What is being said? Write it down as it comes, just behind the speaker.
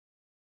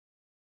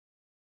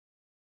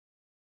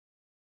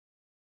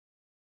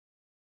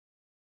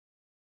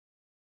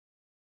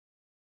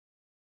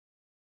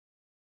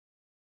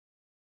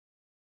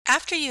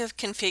After you have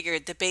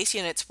configured the base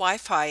unit's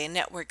Wi-Fi and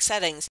network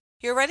settings,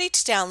 you're ready to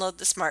download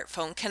the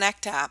Smartphone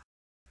Connect app.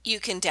 You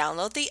can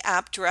download the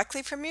app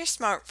directly from your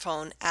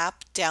smartphone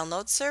app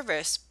download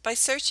service by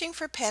searching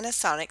for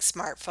Panasonic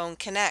Smartphone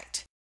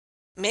Connect.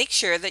 Make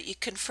sure that you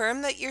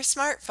confirm that your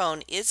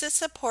smartphone is a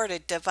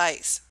supported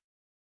device.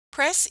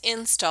 Press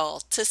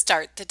Install to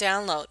start the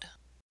download,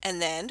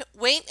 and then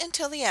wait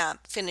until the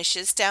app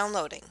finishes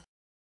downloading.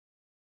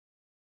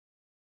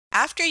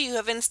 After you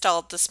have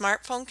installed the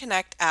Smartphone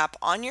Connect app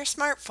on your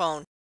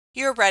smartphone,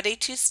 you're ready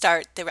to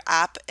start the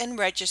app and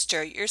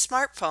register your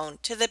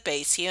smartphone to the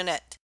base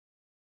unit.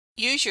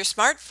 Use your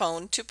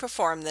smartphone to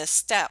perform this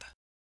step.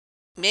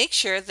 Make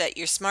sure that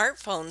your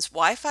smartphone's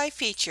Wi-Fi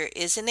feature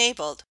is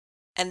enabled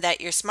and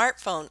that your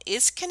smartphone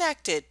is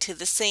connected to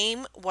the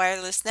same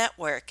wireless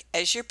network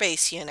as your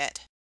base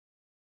unit.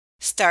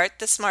 Start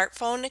the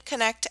Smartphone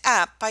Connect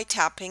app by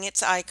tapping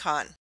its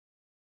icon.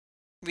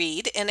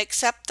 Read and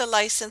accept the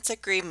license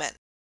agreement.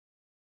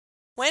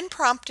 When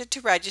prompted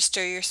to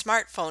register your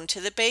smartphone to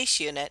the base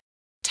unit,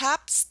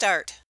 tap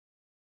Start.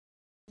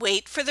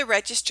 Wait for the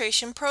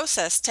registration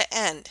process to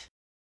end.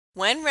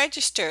 When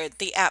registered,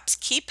 the app's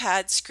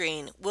keypad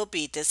screen will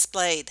be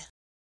displayed.